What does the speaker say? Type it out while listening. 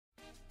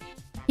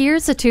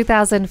Here's a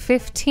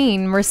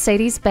 2015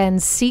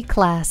 Mercedes-Benz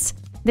C-Class.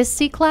 This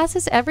C-Class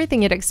is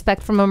everything you'd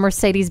expect from a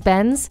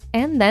Mercedes-Benz,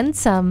 and then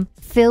some.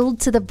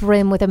 Filled to the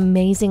brim with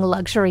amazing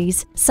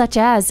luxuries, such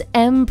as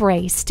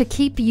M-Brace to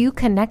keep you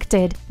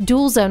connected,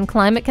 dual-zone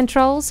climate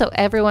control so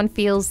everyone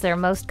feels they're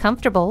most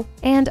comfortable,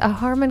 and a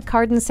Harman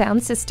Kardon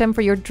sound system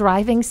for your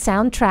driving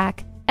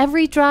soundtrack.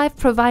 Every drive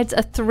provides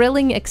a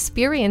thrilling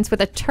experience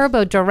with a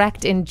turbo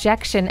direct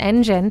injection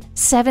engine,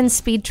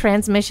 7-speed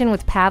transmission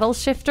with paddle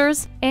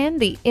shifters, and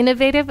the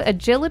innovative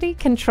agility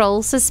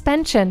control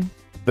suspension.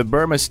 The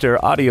Burmester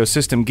audio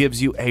system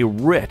gives you a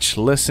rich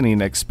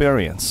listening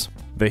experience.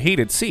 The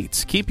heated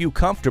seats keep you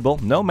comfortable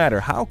no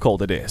matter how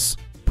cold it is.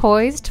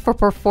 Poised for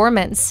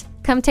performance.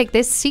 Come take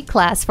this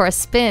C-Class for a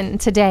spin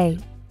today.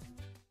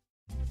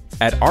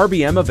 At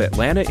RBM of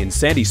Atlanta in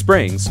Sandy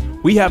Springs,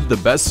 we have the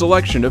best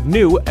selection of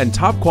new and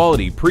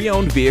top-quality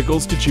pre-owned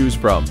vehicles to choose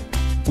from.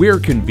 We are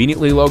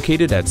conveniently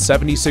located at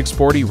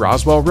 7640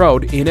 Roswell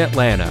Road in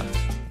Atlanta.